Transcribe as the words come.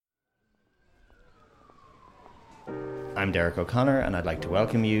I'm Derek O'Connor, and I'd like to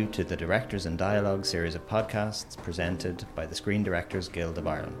welcome you to the Directors in Dialogue series of podcasts presented by the Screen Directors Guild of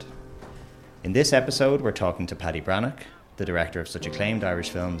Ireland. In this episode, we're talking to Paddy Brannock, the director of such acclaimed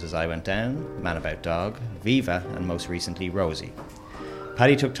Irish films as I Went Down, Man About Dog, Viva, and most recently Rosie.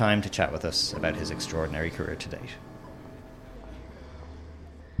 Paddy took time to chat with us about his extraordinary career to date.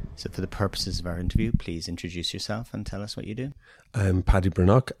 So for the purposes of our interview, please introduce yourself and tell us what you do. I'm Paddy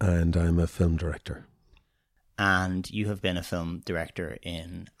Brannock and I'm a film director. And you have been a film director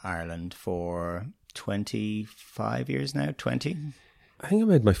in Ireland for 25 years now, 20? I think I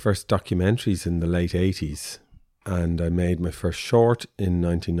made my first documentaries in the late 80s, and I made my first short in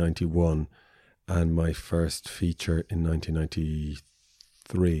 1991 and my first feature in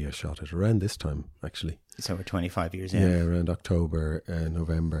 1993. I shot it around this time, actually. So we're 25 years in. Yeah, around October,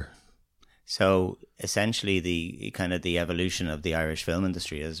 November. So essentially the evolution of the Irish film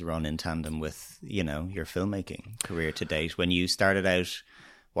industry has run in tandem with, your filmmaking career to date. When you started out,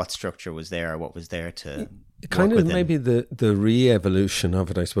 what structure was there? What was there to kind of within? Maybe the re-evolution of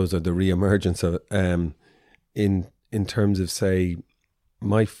it, I suppose, or the re-emergence of it, in terms of, say,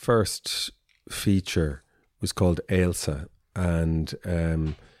 my first feature was called Ailsa, and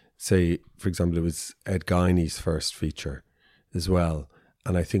say, for example, it was Ed Guiney's first feature as well.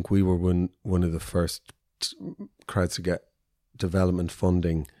 And I think we were one of the first crowds to get development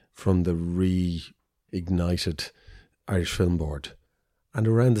funding from the reignited Irish Film Board. And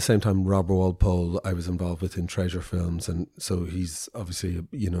around the same time, Rob Walpole, I was involved with in Treasure Films. And so he's obviously a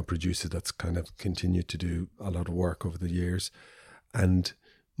producer that's kind of continued to do a lot of work over the years. And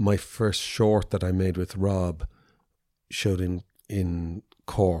my first short that I made with Rob showed in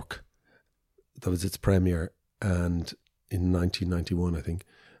Cork. That was its premiere, and in 1991, I think.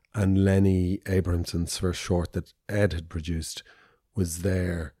 And Lenny Abramson's first short that Ed had produced was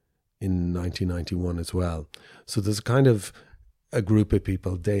there in 1991 as well. So there's kind of a group of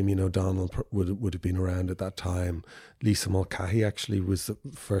people. Damien O'Donnell would have been around at that time. Lisa Mulcahy actually was the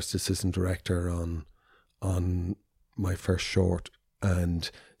first assistant director on my first short. And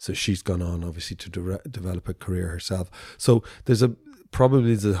so she's gone on, obviously, to develop a career herself. So there's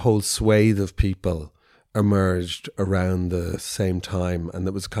probably the whole swathe of people emerged around the same time, and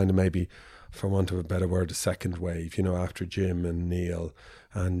that was kind of, maybe, for want of a better word, a second wave, after Jim and Neil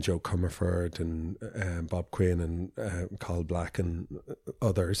and Joe Comerford and Bob Quinn and Carl Black and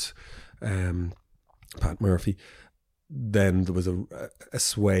others, Pat Murphy. Then there was a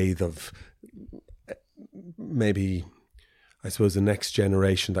swathe of maybe, I suppose, the next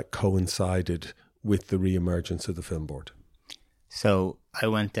generation that coincided with the re-emergence of the film board. So I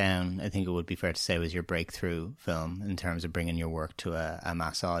Went Down, I think it would be fair to say, was your breakthrough film in terms of bringing your work to a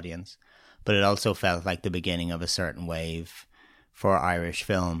mass audience. But it also felt like the beginning of a certain wave for Irish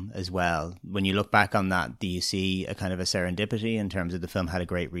film as well. When you look back on that, do you see a kind of a serendipity in terms of the film had a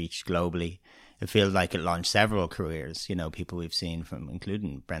great reach globally? It feels like it launched several careers, people we've seen, from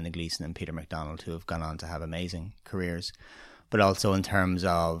including Brendan Gleeson and Peter MacDonald, who have gone on to have amazing careers. But also in terms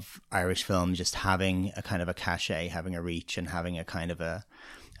of Irish film just having a kind of a cachet, having a reach, and having a kind of I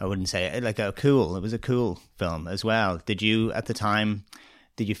wouldn't say it was a cool film as well. Did you, at the time,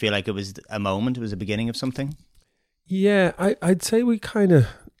 feel like it was a moment, it was a beginning of something? Yeah, I'd say we kind of,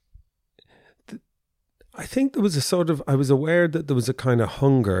 I think there was I was aware that there was a kind of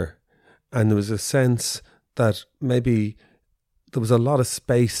hunger, and there was a sense that maybe there was a lot of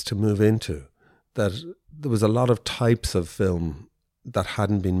space to move into, that there was a lot of types of film that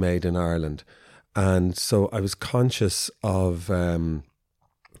hadn't been made in Ireland. And so I was conscious of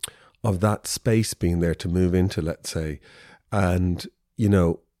that space being there to move into, let's say. And,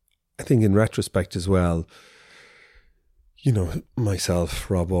 I think in retrospect as well, myself,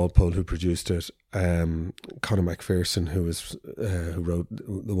 Rob Walpole, who produced it, Conor McPherson, who wrote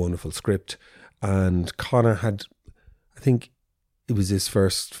the wonderful script. And Conor had, I think it was his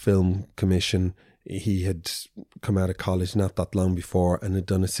first film commission. He had come out of college not that long before and had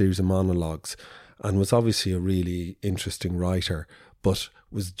done a series of monologues, and was obviously a really interesting writer, but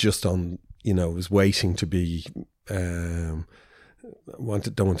was just on, was waiting to be, don't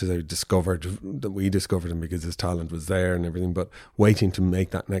want to say discovered, that we discovered him because his talent was there and everything, but waiting to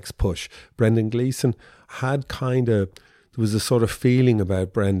make that next push. Brendan Gleeson had there was a sort of feeling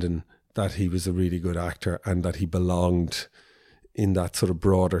about Brendan that he was a really good actor and that he belonged in that sort of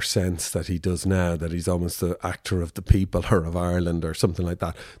broader sense that he does now, that he's almost the actor of the people or of Ireland or something like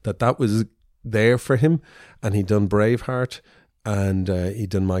that, that was there for him. And he'd done Braveheart and he'd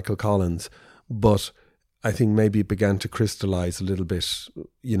done Michael Collins. But I think maybe it began to crystallise a little bit.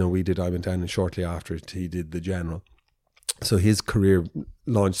 We did I Went Down, and shortly after it, he did The General. So his career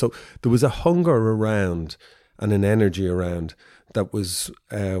launched. So there was a hunger around, and an energy around that was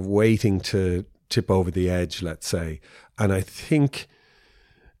waiting to tip over the edge, let's say. And I think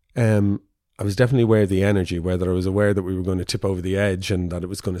I was definitely aware of the energy. Whether I was aware that we were going to tip over the edge and that it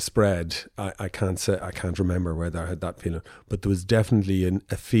was going to spread, I can't remember whether I had that feeling. But there was definitely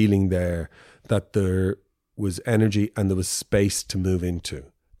a feeling there that there was energy and there was space to move into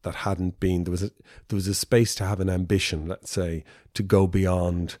that hadn't been. There was a space to have an ambition, let's say, to go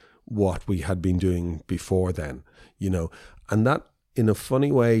beyond what we had been doing before then, and that, in a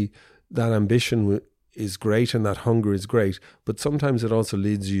funny way, that ambition is great and that hunger is great, but sometimes it also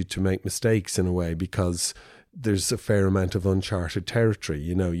leads you to make mistakes in a way, because there's a fair amount of uncharted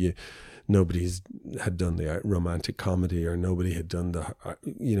territory. Nobody had done the romantic comedy, or nobody had done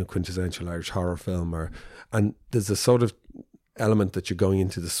the quintessential Irish horror film, and there's a sort of element that you're going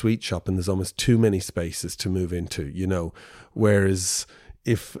into the sweet shop and there's almost too many spaces to move into, whereas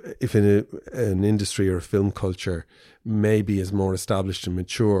if in an industry or a film culture maybe is more established and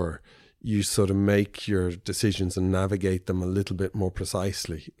mature, you sort of make your decisions and navigate them a little bit more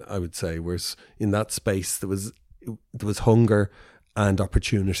precisely, I would say. Whereas in that space there was hunger and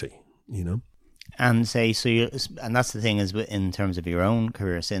opportunity, And and that's the thing, is in terms of your own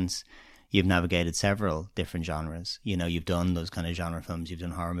career, since you've navigated several different genres. You've done those kind of genre films, you've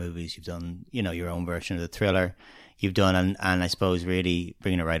done horror movies, you've done, your own version of the thriller. You've done, and I suppose really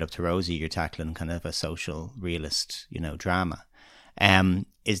bringing it right up to Rosie, you're tackling kind of a social realist, drama.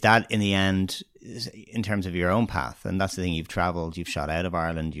 Is that in the end, in terms of your own path, and that's the thing, you've travelled, you've shot out of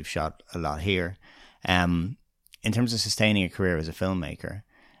Ireland, you've shot a lot here. In terms of sustaining a career as a filmmaker,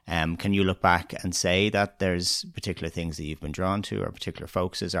 can you look back and say that there's particular things that you've been drawn to or particular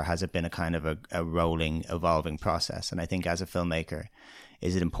focuses, or has it been a kind of a rolling, evolving process? And I think as a filmmaker,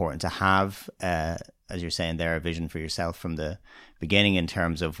 is it important to have, as you're saying there, a vision for yourself from the beginning in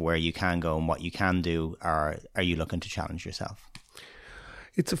terms of where you can go and what you can do, or are you looking to challenge yourself?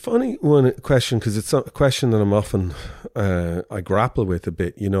 It's a funny question, because it's a question that I'm often, I grapple with a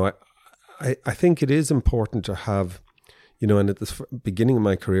bit. I think it is important to have, and at the beginning of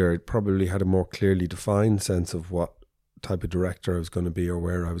my career, I probably had a more clearly defined sense of what type of director I was going to be, or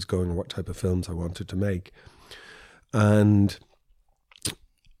where I was going, or what type of films I wanted to make. And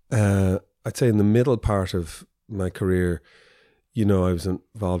I'd say in the middle part of my career, I was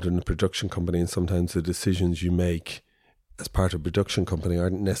involved in a production company, and sometimes the decisions you make as part of a production company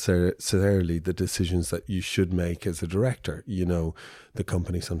aren't necessarily the decisions that you should make as a director. The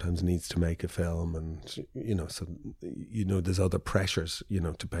company sometimes needs to make a film, and so there's other pressures,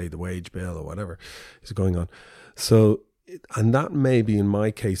 to pay the wage bill or whatever is going on. So, and that maybe in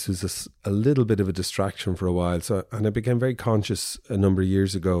my case was a little bit of a distraction for a while. So, and I became very conscious a number of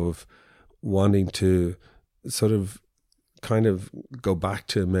years ago of wanting to sort of kind of go back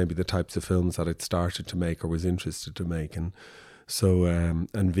to maybe the types of films that I'd started to make or was interested to make. And so,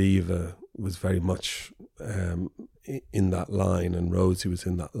 and Viva was very much in that line, and Rosie was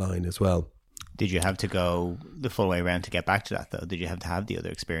in that line as well. Did you have to go the full way around to get back to that, though? Did you have to have the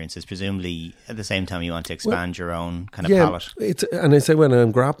other experiences? Presumably, at the same time, you want to expand your own kind of palette. And I say when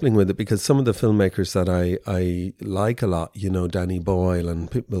I'm grappling with it, because some of the filmmakers that I like a lot, Danny Boyle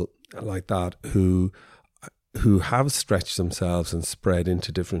and people like that, who have stretched themselves and spread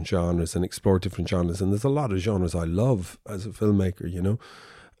into different genres and explored different genres. And there's a lot of genres I love as a filmmaker,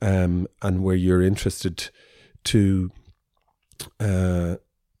 and where you're interested to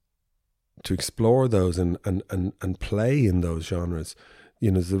explore those and play in those genres,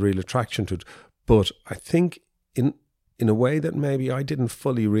 there's a real attraction to it. But I think in a way that maybe I didn't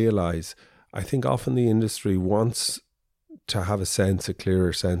fully realize, I think often the industry wants to have a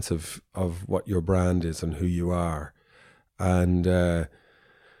clearer sense of what your brand is and who you are. And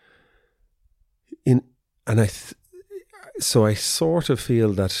so I sort of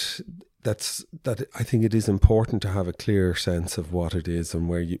feel that I think it is important to have a clear sense of what it is and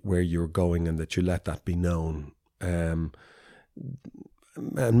where you're going, and that you let that be known. And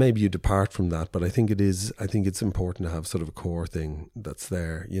maybe you depart from that, but I think it's important to have sort of a core thing that's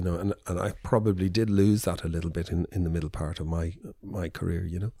there, and I probably did lose that a little bit in the middle part of my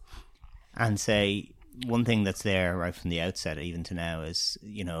career, And say one thing that's there right from the outset, even to now, is,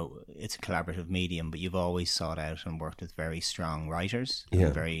 it's a collaborative medium, but you've always sought out and worked with very strong writers,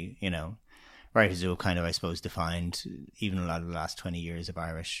 and very, writers who have kind of, I suppose, defined even a lot of the last 20 years of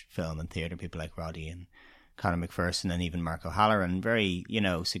Irish film and theatre, people like Roddy and Conor McPherson and even Mark O'Halloran, very,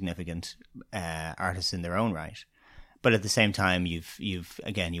 significant artists in their own right. But at the same time, you've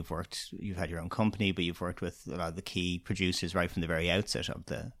had your own company, but you've worked with a lot of the key producers right from the very outset of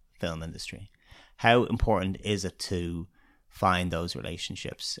the film industry. How important is it to find those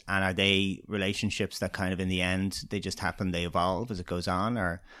relationships? And are they relationships that kind of in the end they just happen, they evolve as it goes on,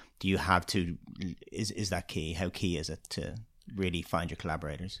 or do you have to, is that key? How key is it to really find your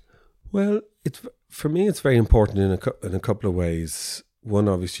collaborators? Well, for me it's very important in a couple of ways. One,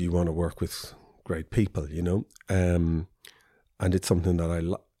 obviously you want to work with great people, and it's something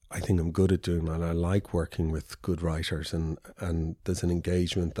that I think I'm good at doing, and I like working with good writers, and there's an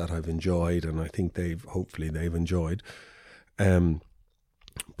engagement that I've enjoyed, and I think hopefully they've enjoyed.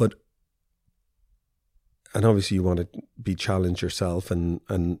 But obviously you want to be challenged yourself and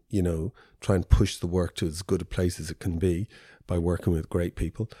try and push the work to as good a place as it can be by working with great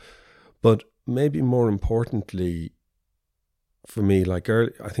people. But maybe more importantly for me, like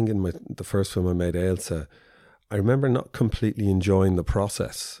early, I think in the first film I made, Ailsa, I remember not completely enjoying the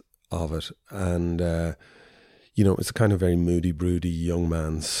process of it. And, it's a kind of very moody, broody young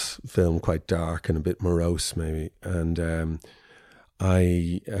man's film, quite dark and a bit morose maybe. And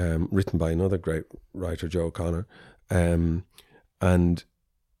written by another great writer, Joe O'Connor. And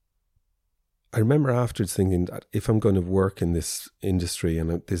I remember afterwards thinking that if I'm going to work in this industry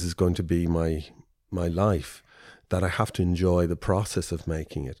and this is going to be my life, that I have to enjoy the process of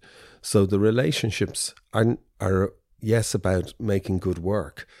making it. So the relationships are yes, about making good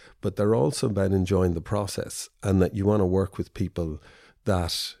work, but they're also about enjoying the process, and that you want to work with people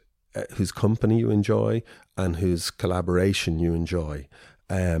that whose company you enjoy and whose collaboration you enjoy.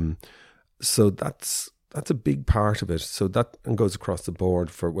 So that's a big part of it. So that goes across the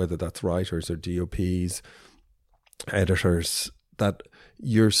board for whether that's writers or DOPs, editors, that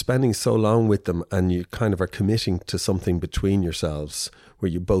you're spending so long with them and you kind of are committing to something between yourselves where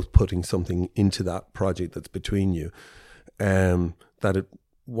you're both putting something into that project that's between you, that it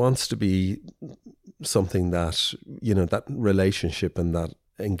wants to be something that, that relationship and that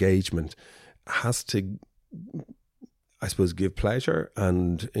engagement has to, I suppose, give pleasure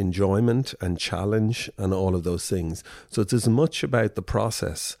and enjoyment and challenge and all of those things. So it's as much about the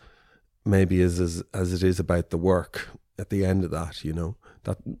process maybe as it is about the work at the end of that,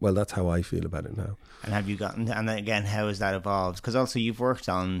 that's how I feel about it now. And have you gotten, and again, how has that evolved? Because also you've worked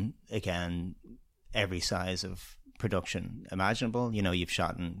on, again, every size of production imaginable. You've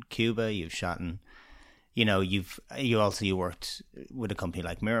shot in Cuba, you've shot in, you worked with a company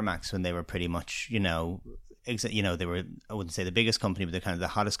like Miramax when they were pretty much, they were, I wouldn't say the biggest company, but they're kind of the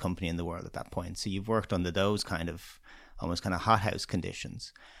hottest company in the world at that point. So you've worked under those kind of almost kind of hothouse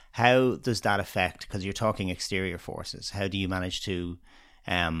conditions. How does that affect, because you're talking exterior forces, how do you manage to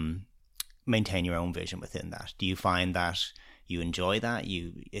maintain your own vision within that? Do you find that you enjoy that?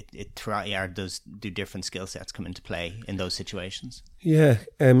 Do different skill sets come into play in those situations? Yeah,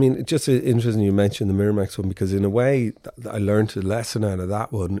 I mean, it's just interesting you mentioned the Miramax one, because in a way I learned a lesson out of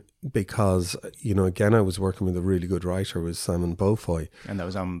that one, because, again, I was working with a really good writer, was Simon Beaufoy. And that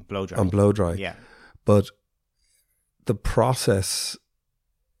was on Blow Dry. On Blow Dry. Yeah. But the process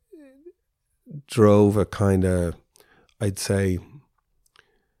drove a kind of, I'd say,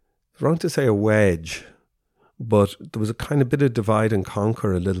 wrong to say a wedge, but there was a kind of bit of divide and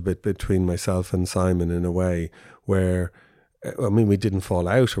conquer a little bit between myself and Simon in a way where, we didn't fall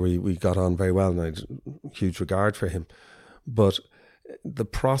out, or we got on very well, and I had huge regard for him. But the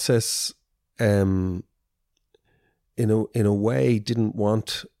process, in a way, didn't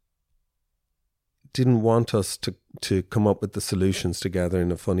want us to come up with the solutions together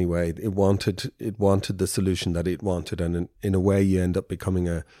in a funny way. It wanted the solution that it wanted, and in a way you end up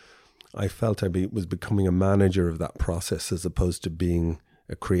becoming I felt I was becoming a manager of that process as opposed to being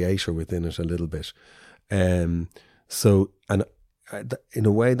a creator within it a little bit. So, and in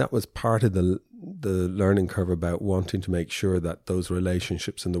a way that was part of the learning curve about wanting to make sure that those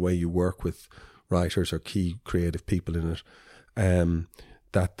relationships and the way you work with writers or key creative people in it,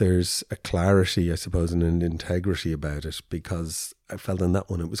 that there's a clarity, I suppose, and an integrity about it, because I felt in that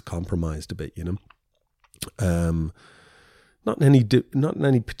one it was compromised a bit, not in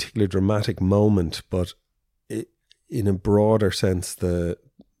any particular dramatic moment, but in a broader sense,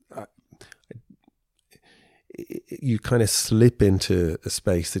 you kind of slip into a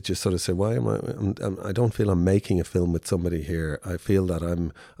space that you sort of say, why am I don't feel I'm making a film with somebody here. I feel that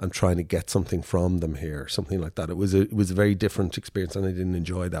I'm trying to get something from them here, something like that. It was a very different experience, and I didn't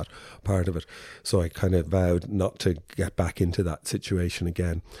enjoy that part of it. So I kind of vowed not to get back into that situation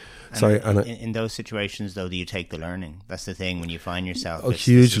again. In those situations, though, do you take the learning? That's the thing when you find yourself. Oh,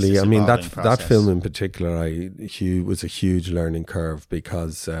 hugely. I mean, that film in particular, was a huge learning curve,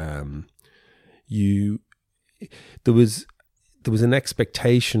 because there was an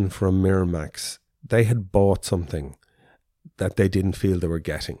expectation from Miramax. They had bought something that they didn't feel they were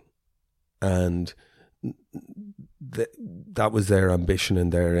getting, and that was their ambition,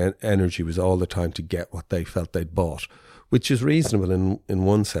 and their energy was all the time to get what they felt they'd bought, which is reasonable in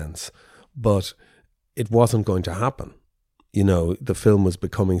one sense, but it wasn't going to happen. You know, the film was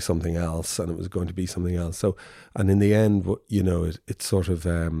becoming something else, and it was going to be something else. So, and in the end, you know, it's sort of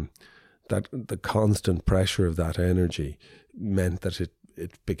that the constant pressure of that energy meant that it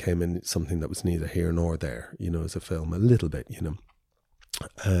became something that was neither here nor there, you know, as a film, a little bit, you know.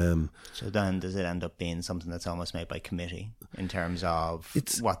 So then does it end up being something that's almost made by committee in terms of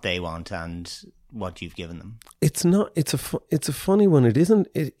what they want and what you've given them? It's not. It's a funny one. It isn't.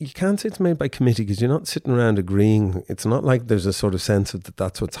 You can't say it's made by committee because you're not sitting around agreeing. It's not like there's a sort of sense of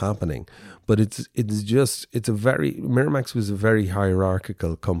that's what's happening. But it's a very, Miramax was a very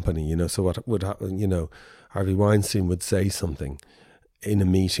hierarchical company, you know. So what would happen, you know, Harvey Weinstein would say something in a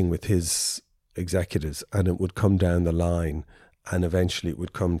meeting with his executives, and it would come down the line. And eventually it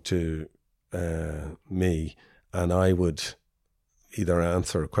would come to me, and I would either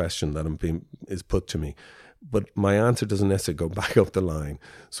answer a question that is put to me. But my answer doesn't necessarily go back up the line.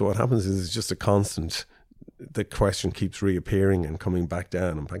 So what happens is it's just a constant, the question keeps reappearing and coming back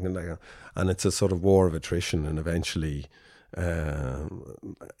down and back down. And it's a sort of war of attrition, and eventually I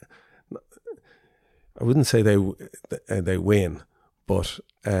wouldn't say they win, but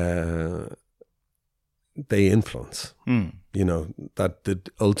they influence. You know, that the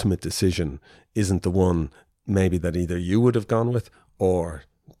ultimate decision isn't the one maybe that either you would have gone with or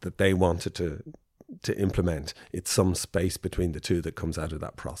that they wanted to implement. It's some space between the two that comes out of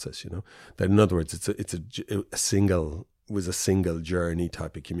that process, you know. That in other words, it's a single journey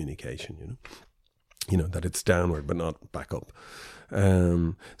type of communication, you know, that it's downward but not back up.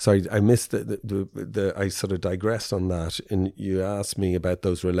 Sorry, I missed I sort of digressed on that, and you asked me about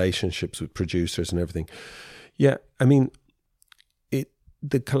those relationships with producers and everything. Yeah, I mean,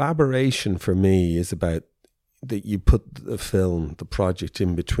 the collaboration for me is about that you put the project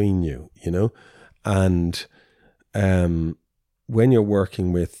in between you, you know, and when you're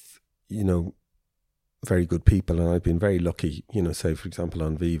working with, you know, very good people, and I've been very lucky, you know, say for example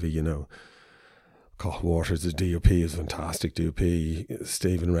on Viva, you know, Cathal Waters, the DOP, is fantastic DOP.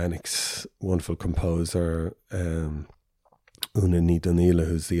 Stephen Rennick's wonderful composer. Una Ní Dónla,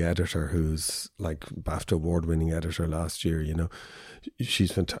 who's the editor, who's like BAFTA award-winning editor last year, you know.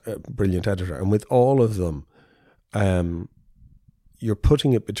 She's a brilliant editor. And with all of them, you're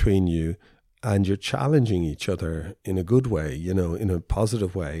putting it between you and you're challenging each other in a good way, you know, in a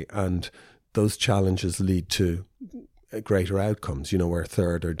positive way. And those challenges lead to greater outcomes, you know, where a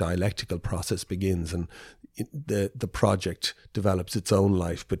third or dialectical process begins, and the project develops its own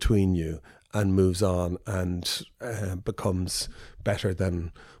life between you and moves on and becomes better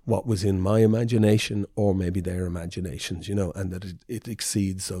than what was in my imagination or maybe their imaginations, you know, and that it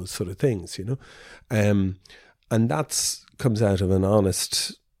exceeds those sort of things, you know. And that's comes out of an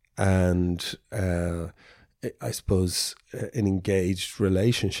honest and I suppose an engaged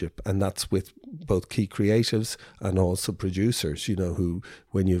relationship, and that's with both key creatives and also producers, you know, who,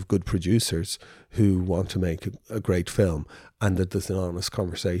 when you have good producers who want to make a great film, and that there's an honest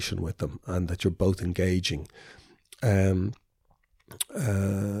conversation with them and that you're both engaging,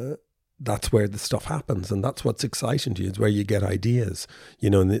 that's where the stuff happens, and that's what's exciting to you. It's where you get ideas, you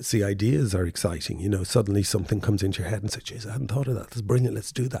know, and it's the ideas are exciting, you know. Suddenly something comes into your head and says, geez, I hadn't thought of that. That's brilliant.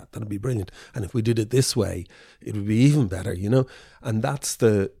 Let's do that. That'll be brilliant. And if we did it this way, it would be even better, you know. And that's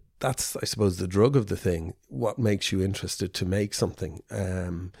I suppose the drug of the thing. What makes you interested to make something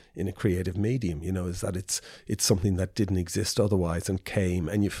in a creative medium, you know, is that it's something that didn't exist otherwise and came,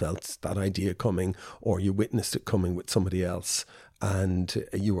 and you felt that idea coming, or you witnessed it coming with somebody else, and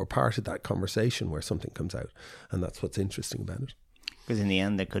you were part of that conversation where something comes out. And that's what's interesting about it. Because in the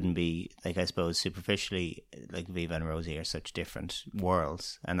end, there couldn't be, like, I suppose, superficially, like Viva and Rosie are such different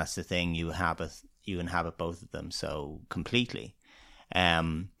worlds. And that's the thing, you inhabit both of them so completely.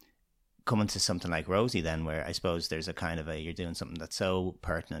 Coming to something like Rosie then, where I suppose there's a kind of you're doing something that's so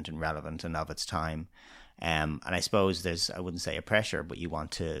pertinent and relevant and of its time. And I suppose there's, I wouldn't say a pressure, but you want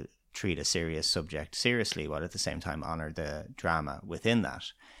to treat a serious subject seriously while at the same time honour the drama within that.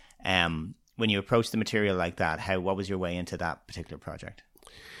 When you approach the material like that, what was your way into that particular project?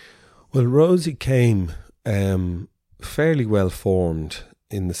 Well, Rosie came fairly well formed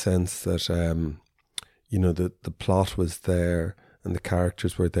in the sense that, you know, the plot was there and the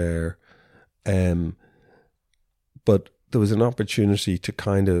characters were there. But there was an opportunity to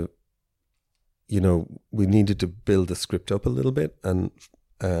kind of, you know, we needed to build the script up a little bit and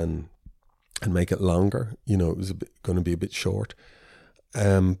make it longer. You know, it was going to be a bit short.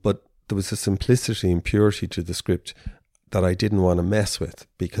 But there was a simplicity and purity to the script that I didn't want to mess with,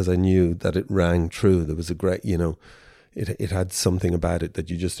 because I knew that it rang true. There was a great, it had something about it that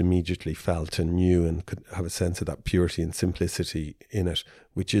you just immediately felt and knew, and could have a sense of that purity and simplicity in it,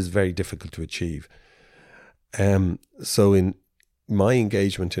 which is very difficult to achieve. So in my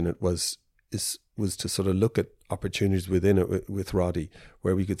engagement in it was to sort of look at opportunities within it with Roddy,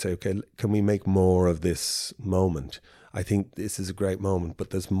 where we could say, okay, can we make more of this moment? I think this is a great moment, but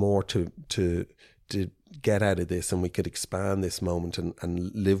there's more to get out of this, and we could expand this moment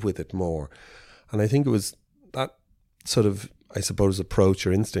and live with it more. And I think it was that sort of, I suppose, approach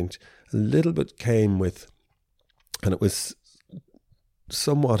or instinct a little bit came with, and it was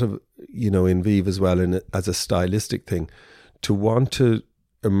somewhat of, in Vive as well, as a stylistic thing, to want to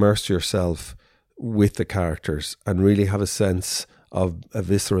immerse yourself with the characters and really have a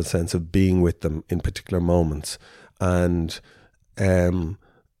visceral sense of being with them in particular moments, and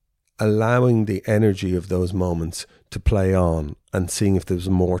allowing the energy of those moments to play on, and seeing if there's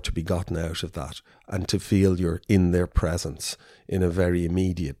more to be gotten out of that, and to feel you're in their presence in a very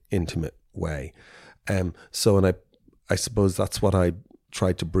immediate, intimate way. And I suppose that's what I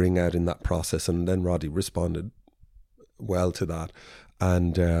tried to bring out in that process, and then Roddy responded well to that,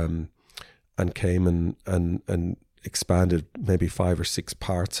 and came and expanded maybe 5 or 6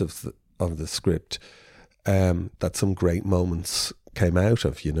 parts of the script that some great moments came out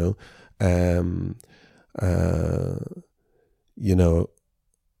of.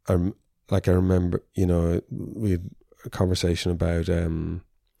 I remember, we had a conversation about there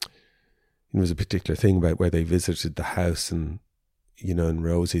was a particular thing about where they visited the house, and in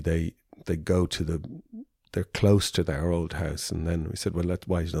Rosie they go to they're close to their old house, and then we said, well,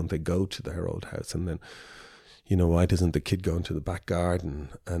 why don't they go to their old house? And then, why doesn't the kid go into the back garden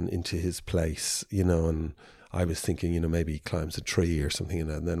and into his place? And I was thinking, maybe he climbs a tree or something,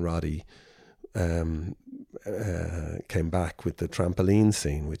 and then Roddy came back with the trampoline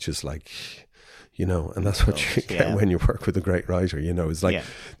scene, which is like, and that's what you get when you work with a great writer. It's like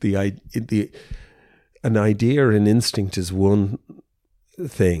an idea and instinct is one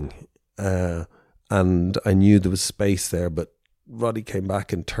thing, and I knew there was space there, but Roddy came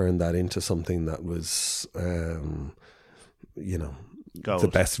back and turned that into something that was, the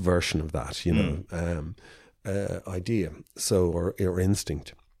best version of that, idea. So, or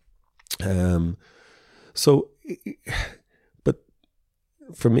instinct. But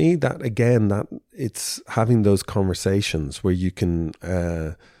for me, that it's having those conversations where you can,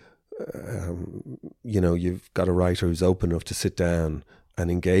 you've got a writer who's open enough to sit down and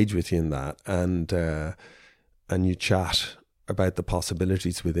engage with you in that, and you chat about the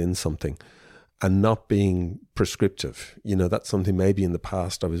possibilities within something, and not being prescriptive. That's something maybe in the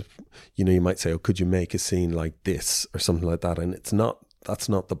past I was, you might say, oh, could you make a scene like this or something like that? And that's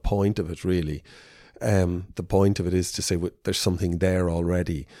not the point of it, really. The point of it is to say, well, there's something there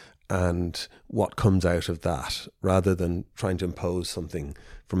already, and what comes out of that, rather than trying to impose something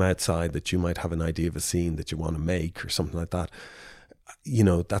from outside that you might have an idea of a scene that you want to make or something like that.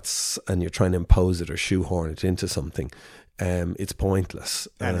 And you're trying to impose it or shoehorn it into something. It's pointless.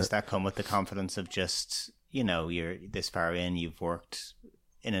 And does that come with the confidence of just, you're this far in, you've worked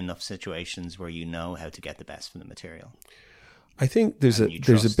in enough situations where you know how to get the best from the material? I think there's a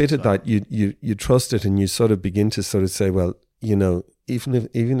bit of that. You trust it, and you sort of begin to sort of say, well, even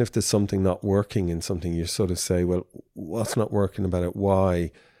if there's something not working in something, you sort of say, well, what's not working about it?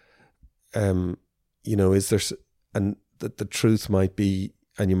 Why? Is there, and that the truth might be,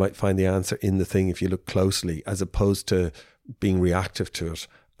 and you might find the answer in the thing if you look closely, as opposed to being reactive to it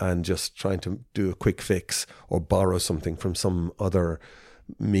and just trying to do a quick fix or borrow something from some other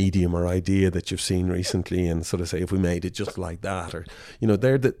medium or idea that you've seen recently and sort of say, if we made it just like that, or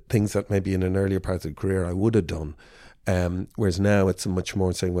they're the things that maybe in an earlier part of the career I would have done, whereas now it's much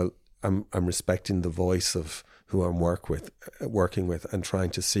more saying, well, I'm respecting the voice of who I'm working with, and trying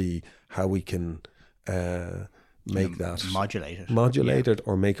to see how we can make that modulate it,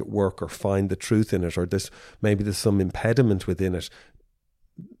 or make it work, or find the truth in it, or maybe there's some impediment within it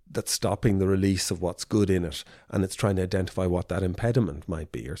that's stopping the release of what's good in it, and it's trying to identify what that impediment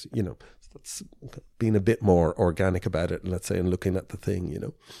might be, or that's being a bit more organic about it, let's say, and looking at the thing.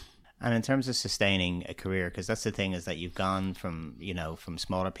 And in terms of sustaining a career, because that's the thing, is that you've gone from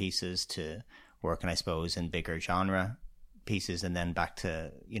smaller pieces to working, I suppose, in bigger genre pieces, and then back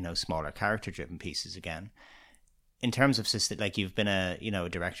to smaller character driven pieces again. In terms of you've been a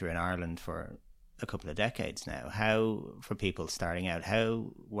director in Ireland for a couple of decades now. How, for people starting out,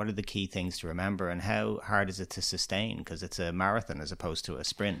 what are the key things to remember, and how hard is it to sustain? Because it's a marathon as opposed to a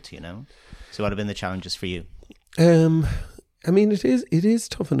sprint, So what have been the challenges for you? I mean, it is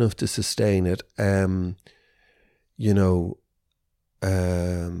tough enough to sustain it. you know,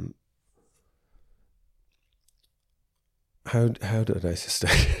 how did I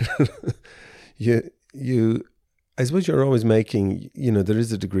sustain it? I suppose you're always making, you know, there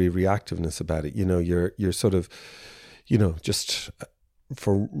is a degree of reactiveness about it. You know, you're sort of, you know, just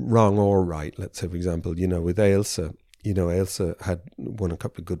for wrong or right, let's say, for example, you know, with Ailsa, you know, Ailsa had won a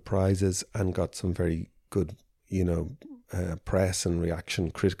couple of good prizes and got some very good, you know, press and reaction,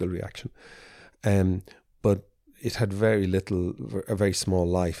 critical reaction. But it had very little, a very small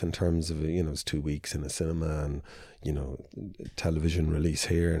life in terms of, you know, it was 2 weeks in a cinema and, you know, television release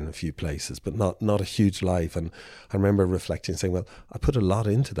here in a few places, but not a huge life. And I remember reflecting, saying, well, I put a lot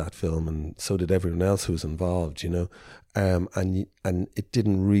into that film, and so did everyone else who was involved, you know, and it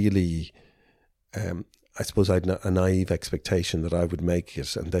didn't really. I suppose I had a naive expectation that I would make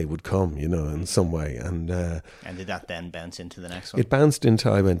it and they would come, you know, in some way. And did that then bounce into the next one? It bounced into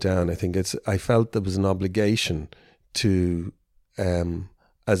I Went Down. I think I felt there was an obligation to,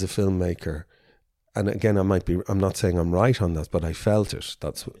 as a filmmaker, and again, I'm not saying I'm right on that, but I felt it.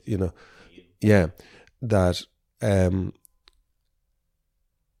 That's, you know, yeah, that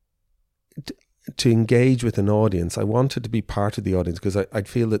to engage with an audience, I wanted to be part of the audience, because I'd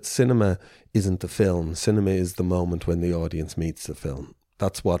feel that cinema isn't the film. Cinema is the moment when the audience meets the film.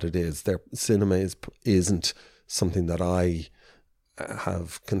 That's what it is. Cinema isn't something that I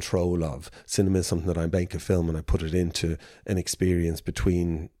have control of. Cinema is something that I make a film and I put it into an experience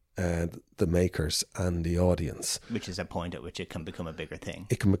between the makers and the audience. Which is a point at which it can become a bigger thing.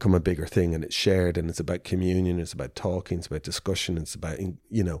 It can become a bigger thing, and it's shared, and it's about communion, it's about talking, it's about discussion, it's about,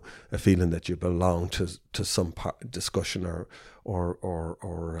 you know, a feeling that you belong to some discussion or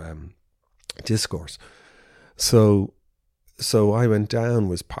discourse. So I Went Down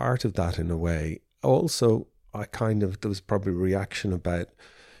was part of that in a way. Also, there was probably a reaction about,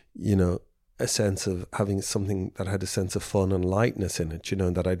 you know, a sense of having something that had a sense of fun and lightness in it, you know,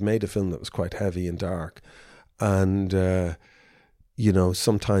 that I'd made a film that was quite heavy and dark. And, you know,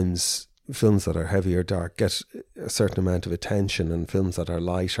 sometimes films that are heavy or dark get a certain amount of attention, and films that are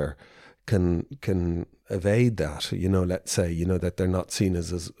lighter can evade that, you know, let's say, you know, that they're not seen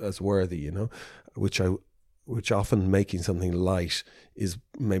as worthy, you know, which often making something light is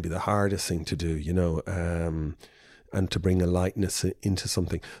maybe the hardest thing to do, you know, and to bring a lightness into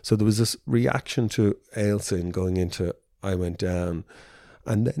something. So there was this reaction to Ailsa in going into I Went Down.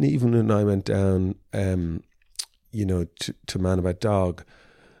 And then even when I Went Down, you know, to Man About Dog,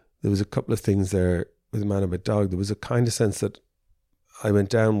 there was a couple of things there with Man About Dog. There was a kind of sense that I Went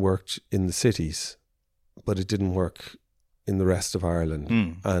Down worked in the cities, but it didn't work in the rest of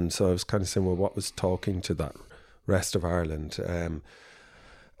Ireland. And so I was kind of saying, well, what was talking to that rest of Ireland?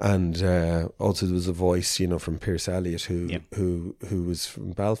 And also there was a voice, you know, from Pierce Elliott who was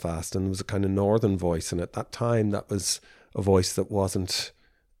from Belfast, and it was a kind of northern voice. And at that time, that was a voice that wasn't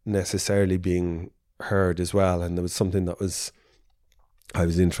necessarily being heard as well. And there was something I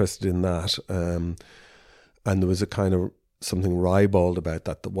was interested in that. And there was a kind of something ribald about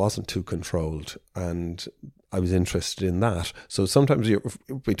that wasn't too controlled. And I was interested in that. So sometimes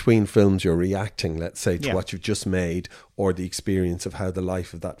between films, you're reacting, let's say, to what you've just made, or the experience of how the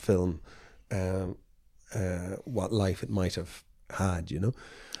life of that film, what life it might have had, you know.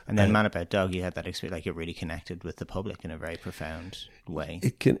 And then Man About Dog, you had that experience, like it really connected with the public in a very profound way.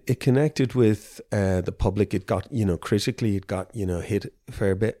 It connected with the public. It got, you know, critically, it got, you know, hit a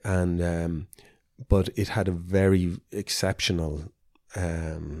fair bit, and but it had a very exceptional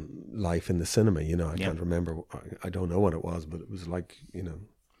life in the cinema, you know. I can't remember, I don't know what it was, but it was like, you know,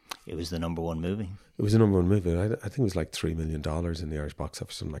 it was the number one movie. It was the number one movie. I think it was like $3 million in the Irish box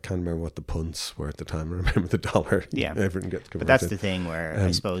office, and I can't remember what the punts were at the time. I remember the dollar. Yeah, everything gets converted. But that's the thing where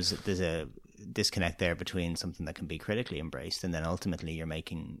I suppose there's a disconnect there between something that can be critically embraced, and then ultimately you're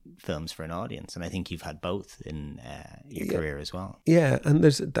making films for an audience. And I think you've had both in your career as well. Yeah, and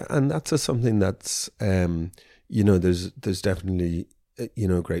that's something that's you know, there's definitely, you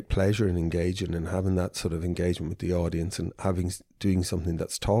know, great pleasure in engaging and having that sort of engagement with the audience and doing something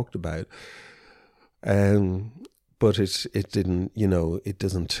that's talked about. But it didn't, you know, it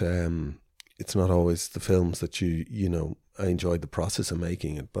doesn't. It's not always the films that you know. I enjoyed the process of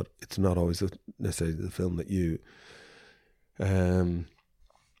making it, but it's not always necessarily the film that you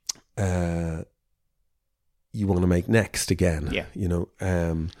you want to make next again. Yeah, you know.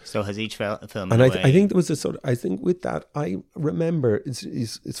 So has each film? And I think there was a sort of. I think with that, I remember.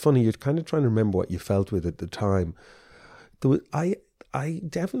 It's funny. You're kind of trying to remember what you felt with it at the time. I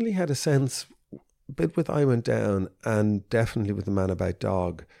definitely had a sense, a bit with I Went Down, and definitely with The Man About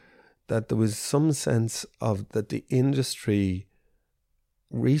Dog, that there was some sense of that the industry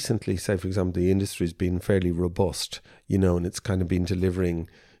recently, say for example, the industry's been fairly robust, you know, and it's kind of been delivering,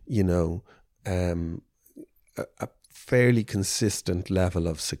 you know, a fairly consistent level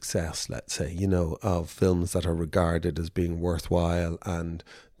of success, let's say, you know, of films that are regarded as being worthwhile and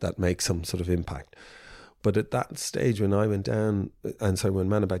that make some sort of impact. But at that stage, when I went down, and so when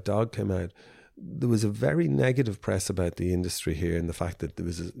Man About Dog came out, there was a very negative press about the industry here, and the fact that there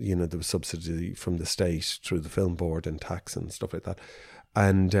was, there was subsidy from the state through the film board and tax and stuff like that,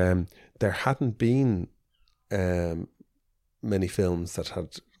 and there hadn't been many films that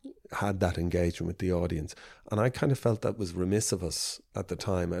had that engagement with the audience, and I kind of felt that was remiss of us at the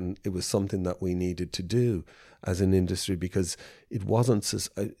time, and it was something that we needed to do as an industry, because it wasn't.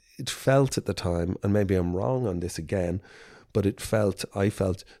 It felt at the time, and maybe I'm wrong on this again, but I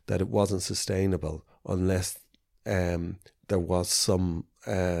felt that it wasn't sustainable unless there was some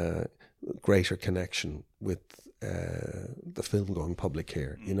greater connection with the film going public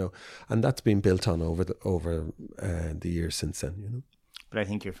here, you know, and that's been built on over the years since then, you know. But I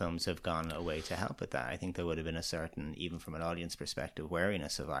think your films have gone a way to help with that. I think there would have been a certain, even from an audience perspective,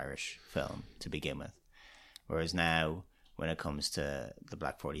 wariness of Irish film to begin with, whereas now, when it comes to the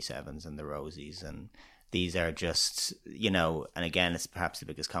Black 47s and the Rosies, and these are just, you know, and again, it's perhaps the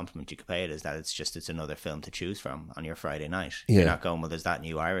biggest compliment you could pay it, is that it's another film to choose from on your Friday night. Yeah. You're not going, well, there's that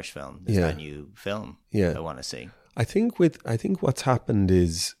new Irish film, there's that new film I want to see. I think what's happened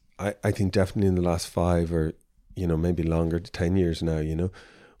is, I think definitely in the last 5 or, you know, maybe longer, 10 years now, you know,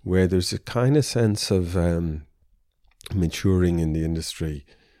 where there's a kind of sense of maturing in the industry.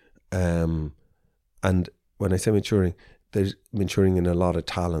 And when I say maturing, there's maturing in a lot of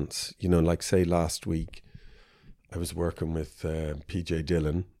talents, you know, like say last week I was working with PJ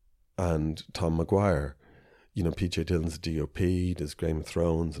Dillon and Tom Maguire. You know, PJ Dillon's a DOP, does Game of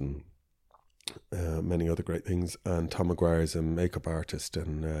Thrones and many other great things, and Tom Maguire is a makeup artist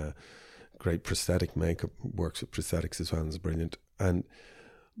and great prosthetic makeup, works with prosthetics as well, and is brilliant. And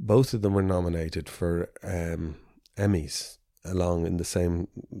both of them were nominated for Emmys along in the same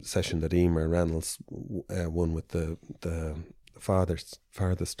session that Emer Reynolds won with the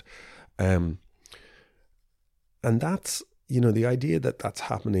farthest. And that's, you know, the idea that that's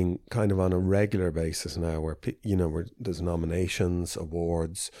happening kind of on a regular basis now, where, you know, where there's nominations,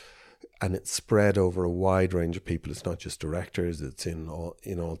 awards, and it's spread over a wide range of people. It's not just directors, it's in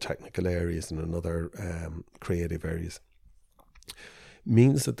all technical areas and in other creative areas,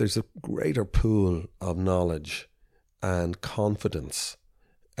 means that there's a greater pool of knowledge and confidence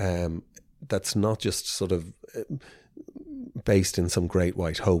that's not just sort of based in some great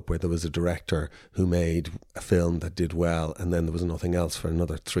white hope where there was a director who made a film that did well and then there was nothing else for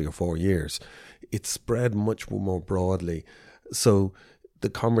another 3 or 4 years. It's spread much more broadly. So the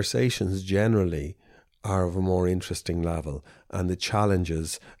conversations generally are of a more interesting level, and the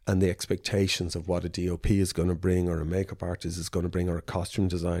challenges and the expectations of what a DOP is going to bring, or a makeup artist is going to bring, or a costume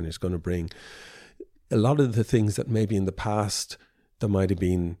designer is going to bring. A lot of the things that maybe in the past there might have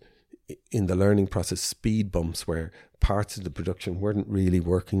been in the learning process speed bumps where parts of the production weren't really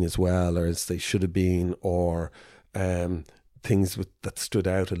working as well or as they should have been, or things that stood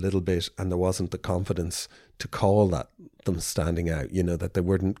out a little bit and there wasn't the confidence to call them standing out, you know, that they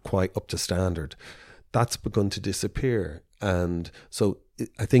weren't quite up to standard. That's begun to disappear. And so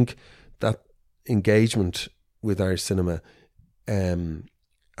I think that engagement with Irish cinema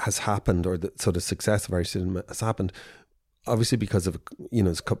has happened, or the sort of success of Irish cinema has happened, obviously because of, you know,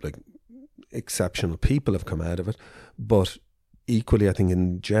 there's a couple of exceptional people have come out of it, but equally I think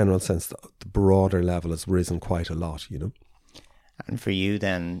in general sense the broader level has risen quite a lot, you know. And for you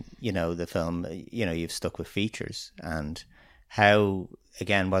then, you know, the film, you know, you've stuck with features, and how,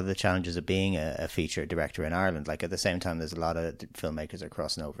 again, what are the challenges of being a feature director in Ireland? Like, at the same time, there's a lot of filmmakers are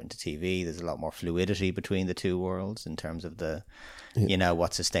crossing over into TV. There's a lot more fluidity between the two worlds in terms of the, you know,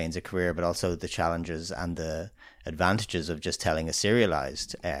 what sustains a career, but also the challenges and the advantages of just telling a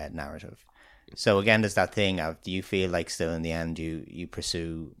serialized narrative. So again, there's that thing of, do you feel like still in the end you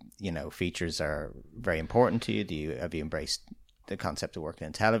pursue, you know, features are very important to you? Have you embraced the concept of working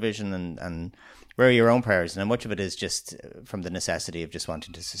in television, and where are your own priorities? And how much of it is just from the necessity of just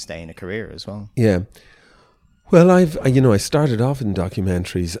wanting to sustain a career as well? Yeah. Well, I started off in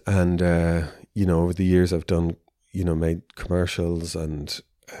documentaries, and, you know, over the years I've done, you know, made commercials, and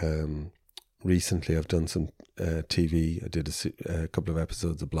recently I've done some TV. I did a couple of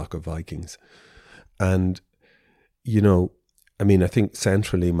episodes of Block of Vikings. And, you know, I mean, I think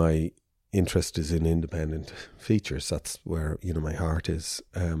centrally my interest is in independent features. That's where, you know, my heart is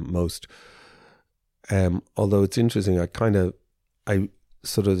most. Although it's interesting, I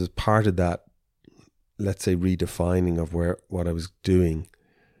sort of, as part of that, let's say, redefining of what I was doing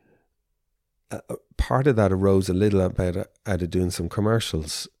part of that arose a little out of doing some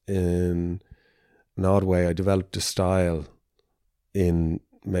commercials. In an odd way, I developed a style in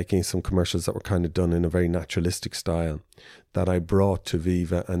making some commercials that were kind of done in a very naturalistic style that I brought to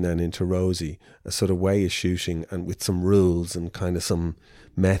Viva and then into Rosie, a sort of way of shooting and with some rules and kind of some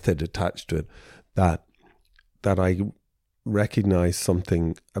method attached to it that I recognized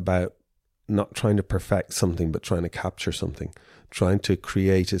something about not trying to perfect something but trying to capture something, trying to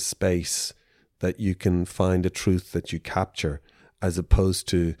create a space that you can find a truth that you capture, as opposed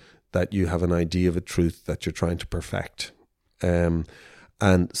to that you have an idea of a truth that you're trying to perfect. And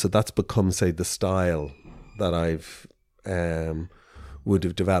so that's become, say, the style that I've would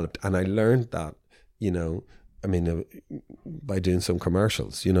have developed. And I learned that, by doing some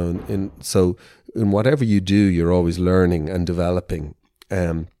commercials, so in whatever you do, you're always learning and developing.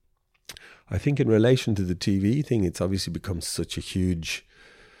 I think in relation to the TV thing, it's obviously become such a huge,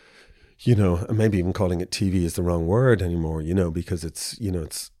 and maybe even calling it TV is the wrong word anymore, because it's,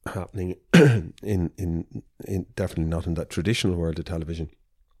 it's happening in definitely not in that traditional world of television.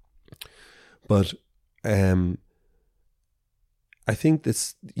 But I think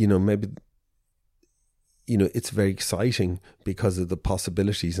this, maybe, it's very exciting because of the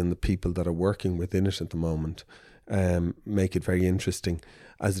possibilities and the people that are working within it at the moment, make it very interesting.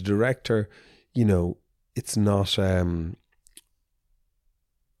 As a director, it's not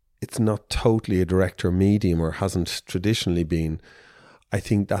totally a director medium, or hasn't traditionally been. I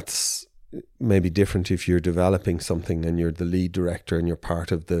think that's maybe different if you're developing something and you're the lead director and you're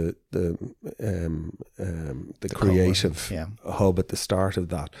part of the creative hub at the start of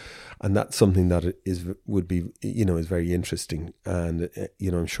that, and that's something that would be is very interesting, and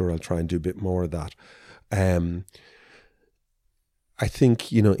I'm sure I'll try and do a bit more of that. I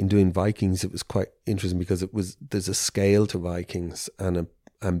think in doing Vikings it was quite interesting because there's a scale to Vikings and an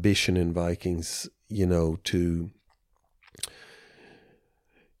ambition in Vikings, to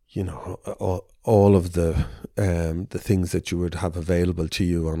all of the things that you would have available to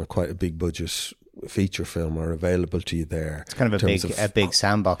you on quite a big budget feature film are available to you there. It's kind of a big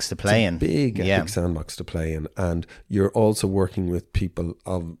sandbox to play in. Big sandbox to play in, and you're also working with people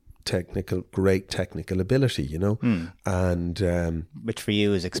of great technical ability, and which for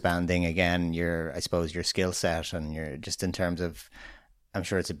you is expanding again your skill set, and you're just in terms of, I'm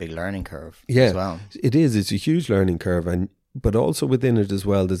sure it's a big learning curve as well. It is. It's a huge learning curve, but also within it as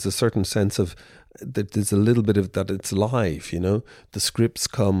well, there's a certain sense of that there's a little bit of that it's live, the scripts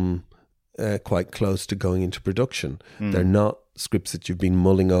come quite close to going into production. They're not scripts that you've been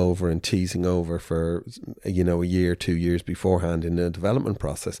mulling over and teasing over for, a year, 2 years beforehand in the development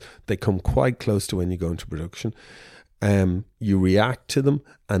process. They come quite close to when you go into production. You react to them,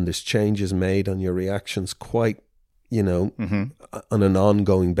 and there's changes made on your reactions quite, on an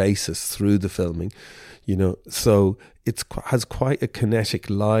ongoing basis through the filming, so it has quite a kinetic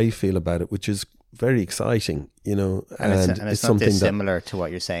live feel about it, which is very exciting, and it's not dissimilar to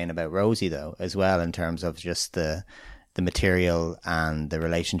what you're saying about Rosie though as well, in terms of just the material and the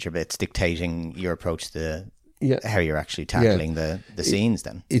relationship. It's dictating your approach to how you're actually tackling the scenes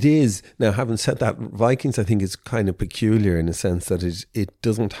then. It is. Now, having said that, Vikings I think is kind of peculiar in a sense that it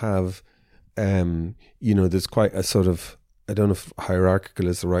doesn't have there's quite a sort of, I don't know if hierarchical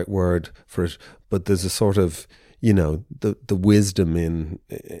is the right word for it, but there's a sort of, the wisdom in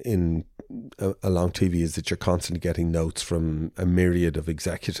along TV is that you're constantly getting notes from a myriad of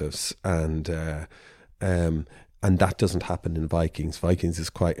executives, and that doesn't happen in Vikings. Vikings is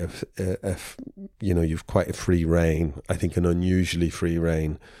quite you've quite a free rein, I think an unusually free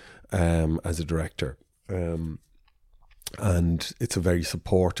rein as a director. And it's a very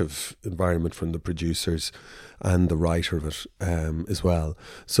supportive environment from the producers and the writer of it as well.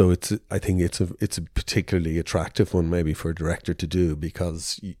 So I think it's a particularly attractive one maybe for a director to do,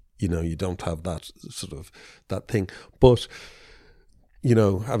 because you don't have that sort of that thing. But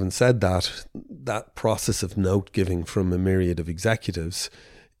having said that process of note giving from a myriad of executives,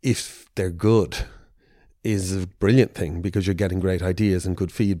 if they're good, is a brilliant thing, because you're getting great ideas and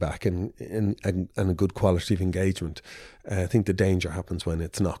good feedback and a good quality of engagement. I think the danger happens when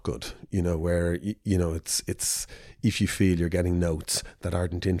it's not good, where it's if you feel you're getting notes that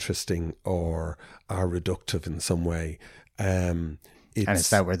aren't interesting or are reductive in some way. And it's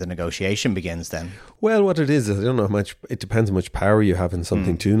that where the negotiation begins then? Well, what it is I don't know how much, it depends how much power you have in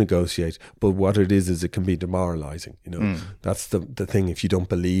something to negotiate, but what it is it can be demoralizing, That's the thing, if you don't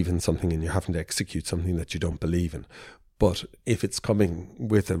believe in something and you're having to execute something that you don't believe in. But if it's coming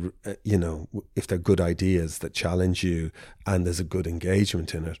with if they're good ideas that challenge you and there's a good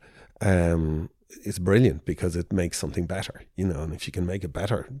engagement in it, it's brilliant, because it makes something better, and if you can make it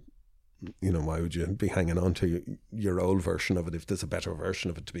better, You know, why would you be hanging on to your old version of it if there's a better version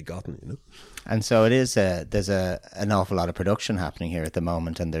of it to be gotten, you know? And so it is, there's an awful lot of production happening here at the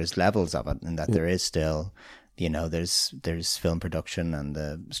moment, and there's levels of it, and that there is still, you know, there's film production and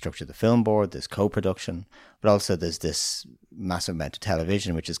the structure of the film board, there's co-production, but also there's this massive amount of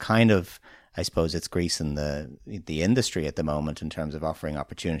television, which is kind of, I suppose, it's greasing the industry at the moment in terms of offering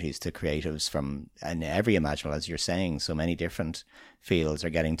opportunities to creatives from and every imaginable, as you're saying. So many different fields are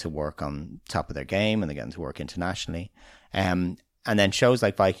getting to work on top of their game, and they're getting to work internationally. And then shows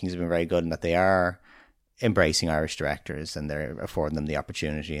like Vikings have been very good in that they are embracing Irish directors, and they're affording them the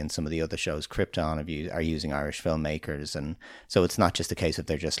opportunity. And some of the other shows, Krypton, are using Irish filmmakers, and so it's not just a case of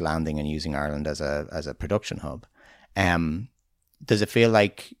they're just landing and using Ireland as a production hub. Does it feel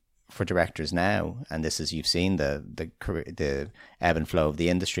like, for directors now, and this is, you've seen the ebb and flow of the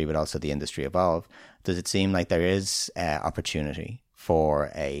industry, but also the industry evolve, does it seem like there is opportunity for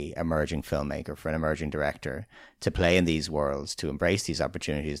a emerging filmmaker, for an emerging director to play in these worlds, to embrace these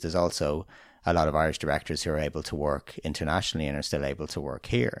opportunities? There's also a lot of Irish directors who are able to work internationally and are still able to work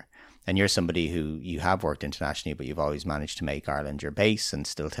here. And you're somebody who, you have worked internationally, but you've always managed to make Ireland your base and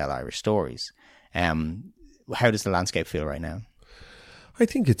still tell Irish stories. How does the landscape feel right now? I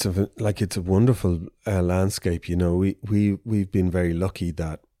think it's a wonderful landscape. You know, we've been very lucky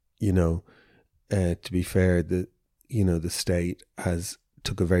that, you know, to be fair, the state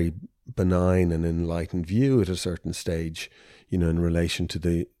took a very benign and enlightened view at a certain stage, you know, in relation to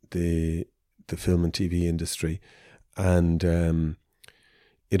the film and TV industry, and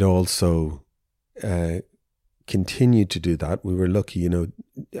it also continued to do that. We were lucky, you know,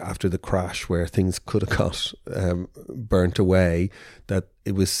 after the crash where things could have got burnt away, that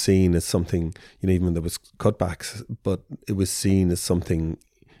it was seen as something, you know, even when there was cutbacks, but it was seen as something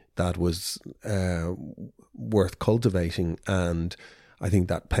that was worth cultivating, and I think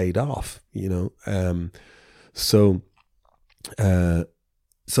that paid off, you know. So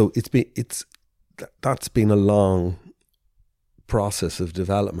that's been a long process of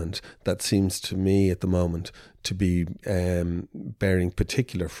development that seems to me at the moment to be bearing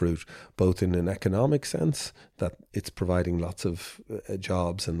particular fruit, both in an economic sense, that it's providing lots of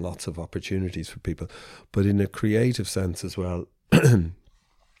jobs and lots of opportunities for people, but in a creative sense as well.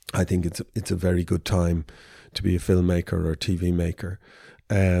 I think it's a very good time to be a filmmaker or a TV maker.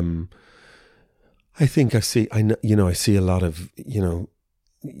 I think I see a lot of,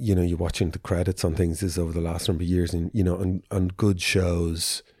 you're watching the credits on things this over the last number of years, and, you know, on good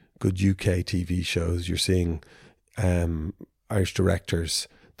shows, good UK TV shows, you're seeing Irish directors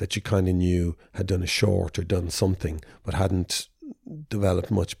that you kind of knew had done a short or done something, but hadn't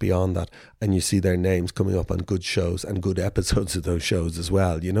developed much beyond that, and you see their names coming up on good shows and good episodes of those shows as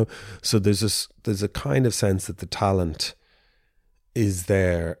well, you know. So there's a kind of sense that the talent is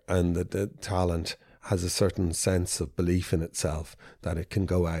there, and that the talent has a certain sense of belief in itself, that it can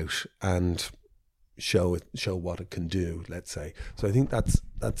go out and show what it can do, let's say. So I think that's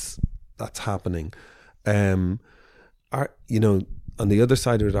happening. You know, on the other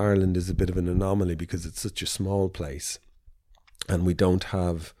side of it, Ireland is a bit of an anomaly because it's such a small place, and we don't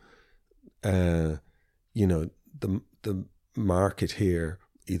have, you know, the market here,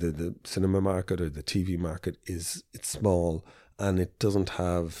 either the cinema market or the TV market it's small, and it doesn't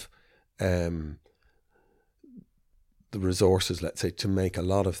have the resources, let's say, to make a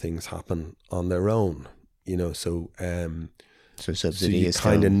lot of things happen on their own, you know. So subsidy is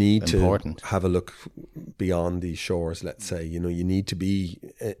kind of need important to have a look beyond these shores, let's say, you know. You need to be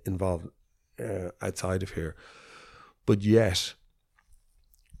involved outside of here, but yet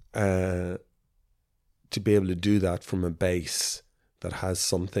to be able to do that from a base that has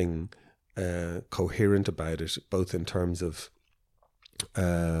something coherent about it, both in terms of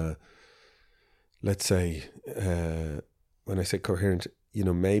let's say, when I say coherent, you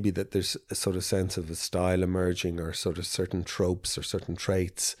know, maybe that there's a sort of sense of a style emerging, or sort of certain tropes or certain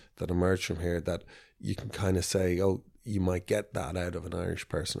traits that emerge from here that you can kind of say, oh, you might get that out of an Irish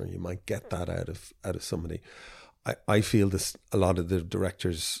person, or you might get that out of somebody. I feel this, a lot of the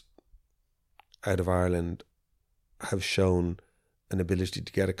directors out of Ireland have shown an ability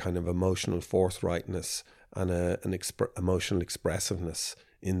to get a kind of emotional forthrightness and an emotional expressiveness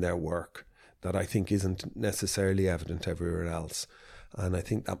in their work that I think isn't necessarily evident everywhere else. And I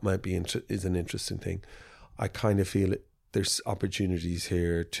think that might be is an interesting thing. I kind of feel there's opportunities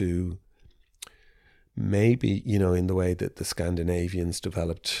here to maybe, you know, in the way that the Scandinavians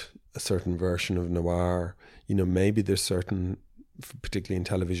developed a certain version of noir, you know, maybe there's certain, particularly in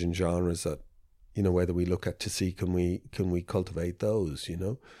television genres, that, you know, whether we look at to see can we cultivate those, you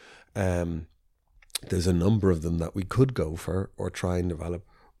know. There's a number of them that we could go for or try and develop.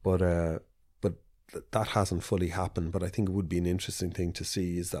 but that hasn't fully happened. But I think it would be an interesting thing to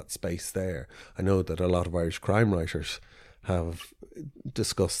see, is that space there. I know that a lot of Irish crime writers have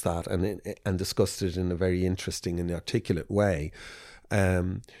discussed that and discussed it in a very interesting and articulate way.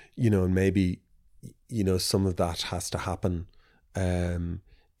 And maybe, some of that has to happen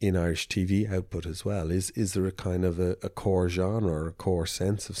in Irish TV output as well. Is there a kind of a core genre or a core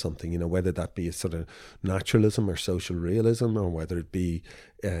sense of something, whether that be a sort of naturalism or social realism, or whether it be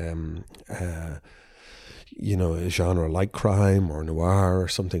a genre like crime or noir or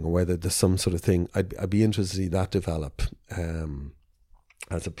something, or whether there's some sort of thing. I'd be interested to see that develop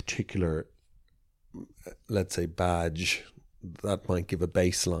as a particular, let's say, badge that might give a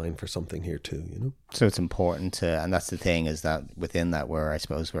baseline for something here too, So it's important to, and that's the thing, is that within that, we're a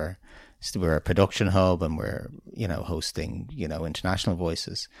production hub, and we're, hosting, international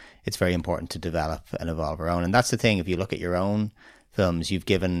voices. It's very important to develop and evolve our own. And that's the thing, if you look at your own films, you've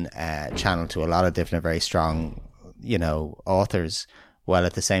given a channel to a lot of different, very strong, authors. While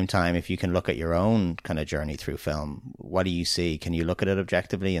at the same time, if you can look at your own kind of journey through film, what do you see? Can you look at it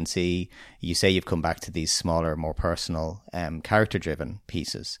objectively and see, you say you've come back to these smaller, more personal, character-driven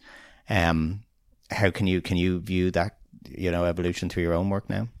pieces. How can you view that, evolution through your own work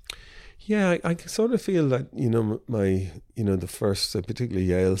now? Yeah, I sort of feel that, my, the first, particularly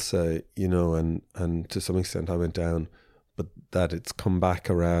Ailsa, and to some extent I went down, but that it's come back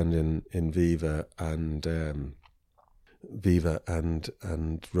around in Viva and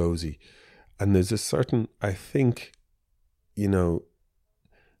Rosie. And there's a certain, I think, a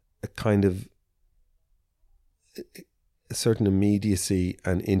kind of a certain immediacy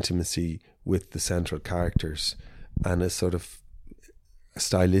and intimacy with the central characters, and a sort of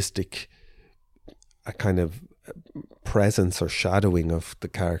stylistic, a kind of presence or shadowing of the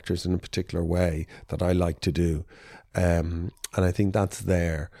characters in a particular way that I like to do. And I think that's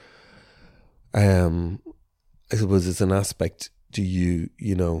there. I suppose it's an aspect. Do you,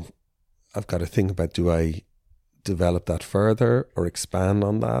 I've got to think about, do I develop that further or expand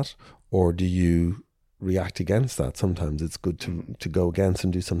on that? Or do you react against that? Sometimes it's good to go against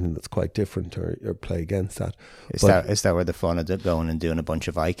and do something that's quite different, or play against that. Is that where the fun of going and doing a bunch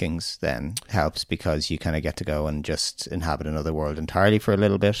of Vikings then helps, because you kind of get to go and just inhabit another world entirely for a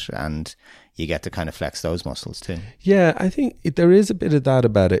little bit, and you get to kind of flex those muscles too? Yeah, I think there is a bit of that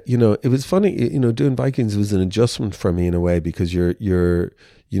about it. It was funny, doing Vikings was an adjustment for me in a way, because you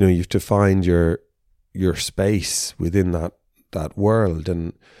have to find your space within that world,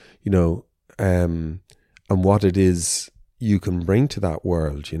 and and what it is you can bring to that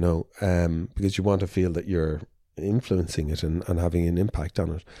world, because you want to feel that you're influencing it and having an impact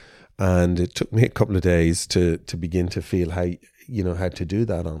on it. And it took me a couple of days to begin to feel how to do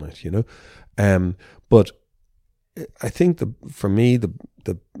that on it, but I think for me, the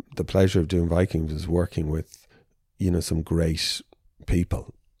pleasure of doing Vikings was working with, some great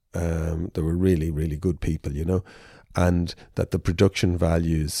people. They were really, really good people, and that the production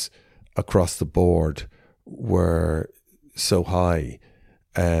values across the board were so high,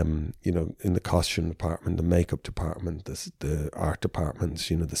 in the costume department, the makeup department, the art departments,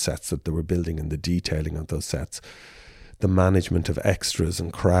 the sets that they were building and the detailing of those sets, the management of extras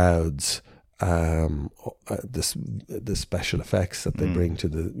and crowds, the special effects that they bring to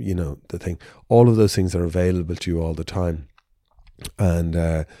the thing. All of those things are available to you all the time. And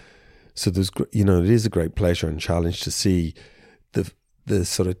so there's, it is a great pleasure and challenge to see the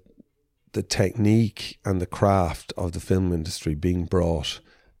sort of the technique and the craft of the film industry being brought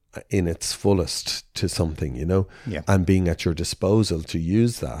in its fullest to something, and being at your disposal to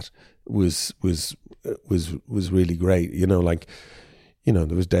use that was really great. There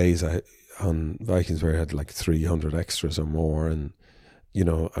was days on Vikings where I had like 300 extras or more, and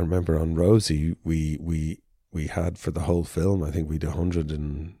I remember on Rosie we had, for the whole film, I think we did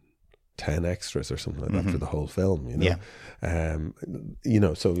 110 extras or something like that for the whole film,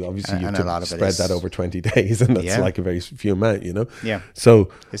 so obviously you have to spread that over 20 days, and that's like a very few amount,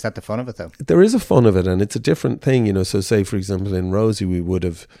 So is that the fun of it though? There is a fun of it, and it's a different thing, so say for example in Rosie we would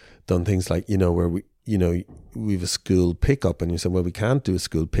have done things like, where we have a school pickup, and you said, well, we can't do a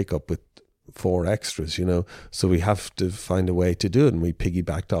school pickup with 4 extras, so we have to find a way to do it, and we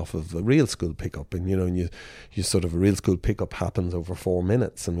piggybacked off of a real school pickup, and and you sort of, a real school pickup happens over 4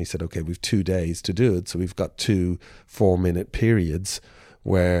 minutes, and we said, okay, we've 2 days to do it, so we've got 2 4-minute periods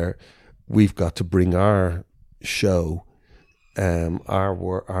where we've got to bring our show,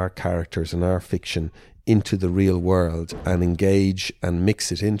 our characters and our fiction into the real world and engage and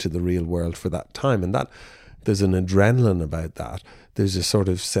mix it into the real world for that time. And that there's an adrenaline about that. There's a sort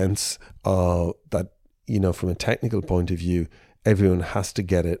of sense that, from a technical point of view, everyone has to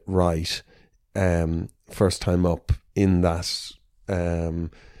get it right first time up in that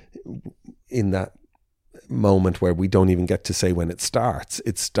moment where we don't even get to say when it starts.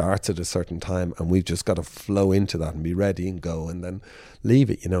 It starts at a certain time, and we've just got to flow into that and be ready and go, and then leave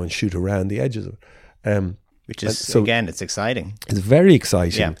it, and shoot around the edges of it. Which is, again, it's exciting. It's very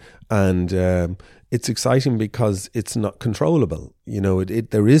exciting. And it's exciting because it's not controllable.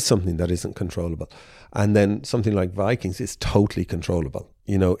 There is something that isn't controllable. And then something like Vikings is totally controllable.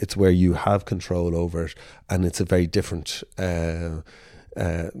 It's where you have control over it, and it's a very different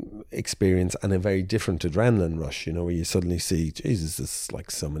experience and a very different adrenaline rush, where you suddenly see, Jesus, there's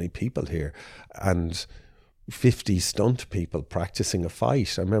like so many people here, and 50 stunt people practicing a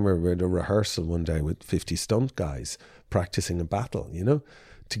fight. I remember we had a rehearsal one day with 50 stunt guys practicing a battle.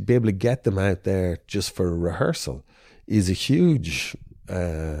 To be able to get them out there just for a rehearsal is a huge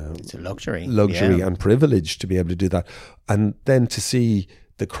it's a luxury and privilege to be able to do that. And then to see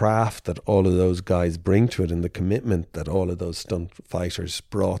the craft that all of those guys bring to it, and the commitment that all of those stunt fighters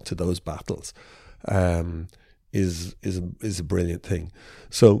brought to those battles, is a brilliant thing.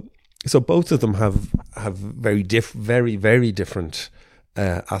 So both of them have very very different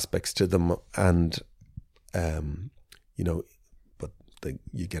aspects to them, and but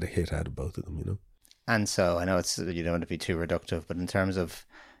you get a hit out of both of them, And so I know you don't want to be too reductive, but in terms of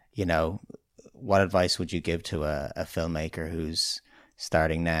what advice would you give to a filmmaker who's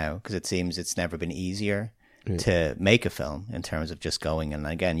starting now? Because it seems it's never been easier to make a film in terms of just going. And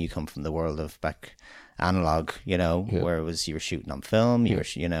again, you come from the world of back analog, where it was you were shooting on film, it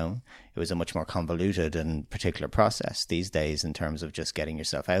was a much more convoluted and particular process. These days, in terms of just getting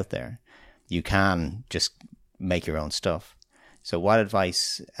yourself out there, you can just make your own stuff. So what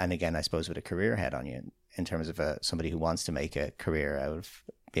advice, and again, I suppose with a career head on you, in terms of somebody who wants to make a career out of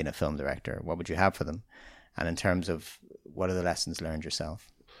being a film director, what would you have for them? And in terms of what are the lessons learned yourself?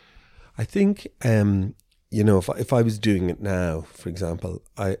 I think, if I was doing it now, for example,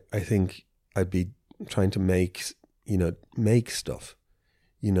 I think I'd be trying to make stuff.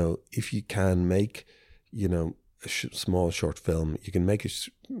 If you can make, a small short film, you can make it,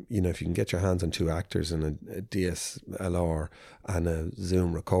 if you can get your hands on 2 actors and a DSLR and a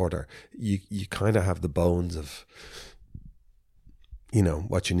Zoom recorder, you kind of have the bones of,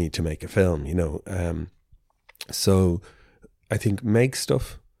 what you need to make a film, So I think make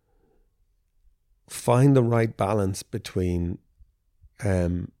stuff, find the right balance between,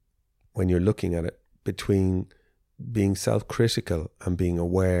 when you're looking at it, between being self-critical and being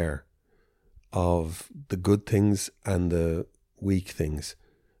aware of the good things and the weak things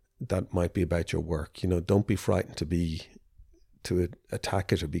that might be about your work. Don't be frightened to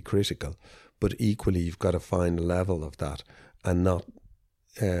attack it or be critical, but equally you've got to find a level of that and not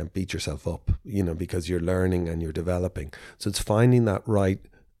beat yourself up, because you're learning and you're developing. So it's finding that right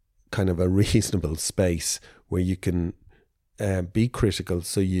kind of a reasonable space where you can be critical,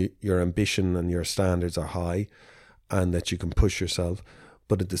 so your ambition and your standards are high, and that you can push yourself,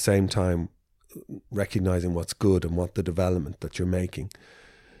 but at the same time recognizing what's good and what the development that you're making.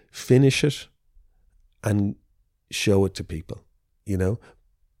 Finish it and show it to people, in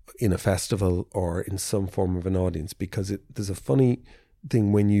a festival or in some form of an audience, because there's a funny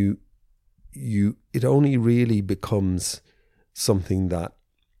thing when it only really becomes something that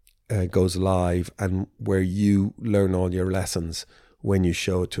goes live and where you learn all your lessons when you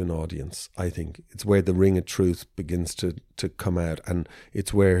show it to an audience. I think it's where the ring of truth begins to come out, and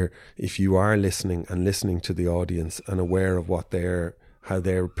it's where, if you are listening to the audience and aware of how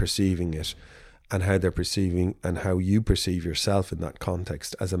they're perceiving it and how they're perceiving and how you perceive yourself in that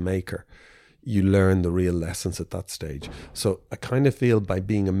context as a maker, you learn the real lessons at that stage. So I kind of feel by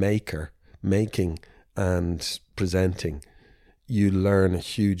being a maker, making and presenting, you learn a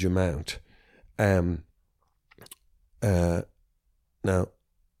huge amount. Now,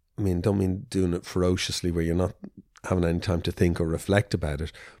 don't mean doing it ferociously where you're not having any time to think or reflect about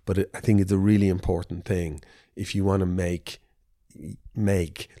it, but I think it's a really important thing. If you want to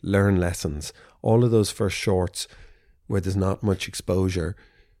learn lessons, all of those first shorts where there's not much exposure,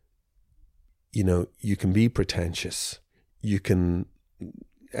 you can be pretentious. You can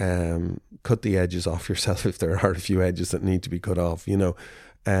cut the edges off yourself if there are a few edges that need to be cut off,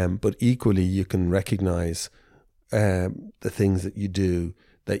 but equally you can recognize the things that you do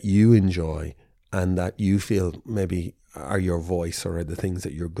that you enjoy and that you feel maybe are your voice or are the things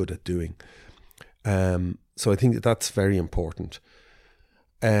that you're good at doing. So I think that's very important.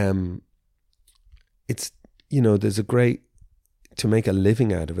 It's, there's a great, to make a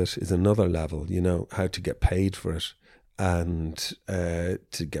living out of it is another level, how to get paid for it and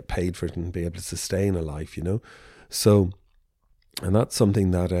to get paid for it and be able to sustain a life, So And that's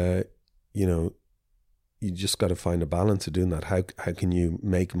something that, you know, you just got to find a balance of doing that. How can you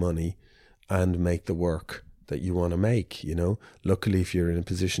make money and make the work that you want to make, you know? Luckily, if you're in a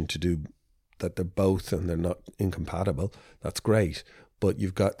position to do that, they're both and they're not incompatible, that's great. But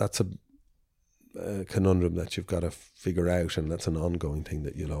that's a conundrum that you've got to figure out, and that's an ongoing thing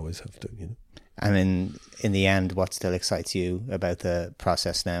that you'll always have to, you know. And in the end, what still excites you about the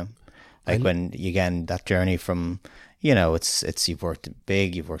process now? Like when, again, that journey from, you know, it's you've worked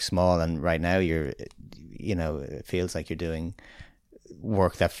big, you've worked small, and right now you're, you know, it feels like you're doing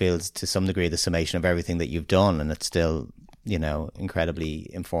work that feels to some degree the summation of everything that you've done, and it's still, you know, incredibly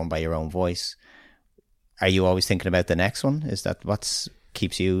informed by your own voice. Are you always thinking about the next one? Is that what's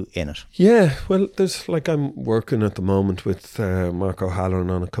keeps you in it? Yeah, well, there's like, I'm working at the moment with Mark O'Halloran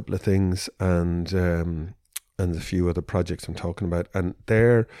on a couple of things, and a few other projects I'm talking about, and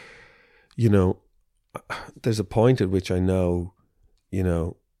there, you know, there's a point at which I know, you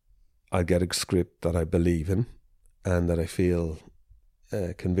know, I get a script that I believe in and that I feel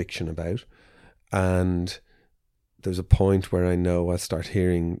conviction about, and there's a point where I know I start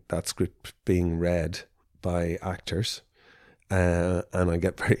hearing that script being read by actors, and I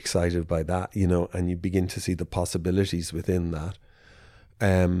get very excited by that, you know, and you begin to see the possibilities within that,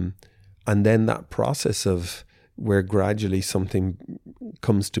 and then that process of where gradually something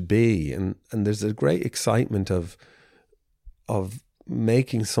comes to be, and there's a great excitement of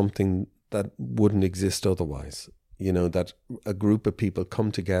making something that wouldn't exist otherwise. You know, that a group of people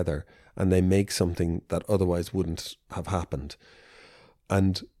come together and they make something that otherwise wouldn't have happened.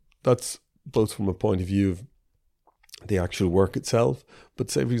 And that's both from a point of view of the actual work itself,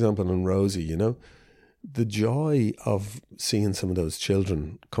 but say, for example, in Rosie, you know, the joy of seeing some of those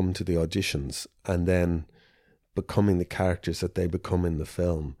children come to the auditions and then becoming the characters that they become in the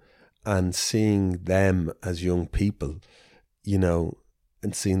film, and seeing them as young people, you know,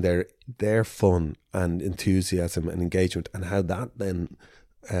 and seeing their fun and enthusiasm and engagement, and how that then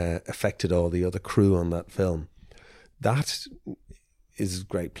affected all the other crew on that film. That is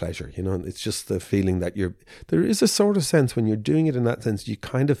great pleasure, you know. It's just the feeling that there is a sort of sense when you're doing it in that sense, you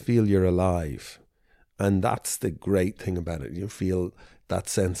kind of feel you're alive. And that's the great thing about it. You feel that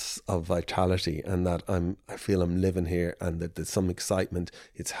sense of vitality, and that I feel I'm living here, and that there's some excitement.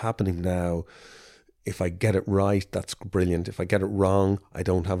 It's happening now. If I get it right, that's brilliant. If I get it wrong, I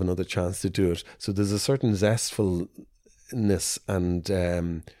don't have another chance to do it. So there's a certain zestfulness and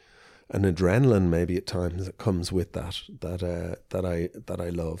an adrenaline maybe at times that comes with that I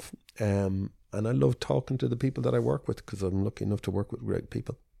love. And I love talking to the people that I work with, because I'm lucky enough to work with great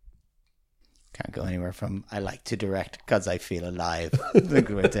people. Can't go anywhere from I like to direct because I feel alive. The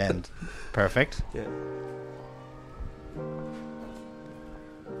great end. Perfect. Yeah.